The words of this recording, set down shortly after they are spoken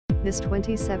This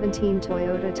 2017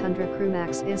 Toyota Tundra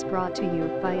CrewMax is brought to you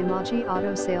by Emoji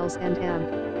Auto Sales and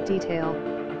AMP Detail.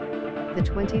 The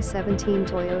 2017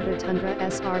 Toyota Tundra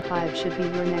SR5 should be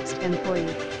your next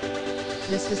employee.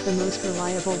 This is the most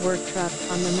reliable work truck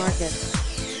on the market.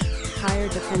 Tire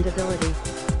dependability.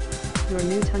 Your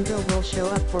new Tundra will show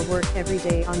up for work every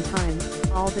day on time,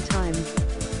 all the time.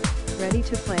 Ready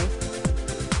to play?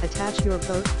 Attach your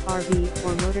boat, RV,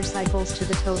 or motorcycles to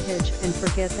the tow hitch and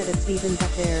forget that it's even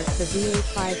back there. The V8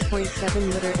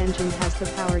 5.7-liter engine has the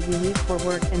power you need for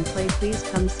work and play. Please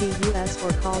come see us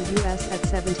or call us at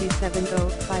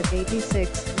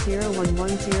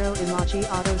 770-586-0110. Emoji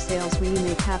Auto Sales. We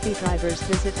make happy drivers.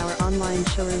 Visit our online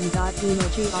showroom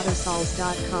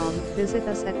 .emojiautosales.com. Visit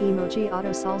us at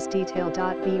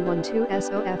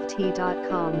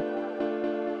emojiautosalesdetail.b12soft.com.